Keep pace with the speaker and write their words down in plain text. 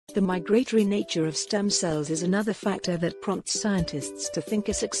The migratory nature of stem cells is another factor that prompts scientists to think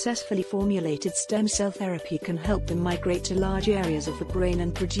a successfully formulated stem cell therapy can help them migrate to large areas of the brain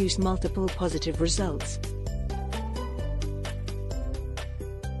and produce multiple positive results.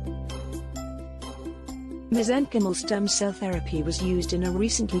 Mesenchymal stem cell therapy was used in a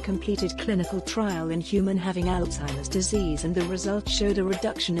recently completed clinical trial in human having Alzheimer's disease, and the results showed a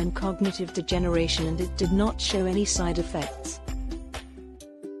reduction in cognitive degeneration, and it did not show any side effects.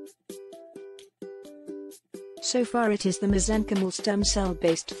 So far it is the mesenchymal stem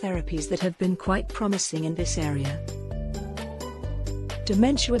cell-based therapies that have been quite promising in this area.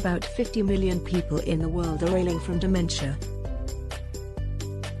 Dementia. About 50 million people in the world are ailing from dementia.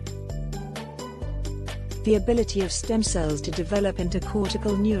 The ability of stem cells to develop into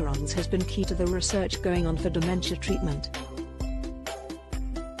cortical neurons has been key to the research going on for dementia treatment.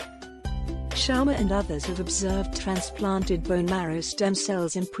 Sharma and others have observed transplanted bone marrow stem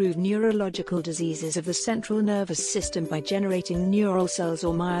cells improve neurological diseases of the central nervous system by generating neural cells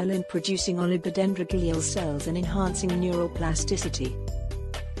or myelin-producing oligodendroglial cells and enhancing neural plasticity.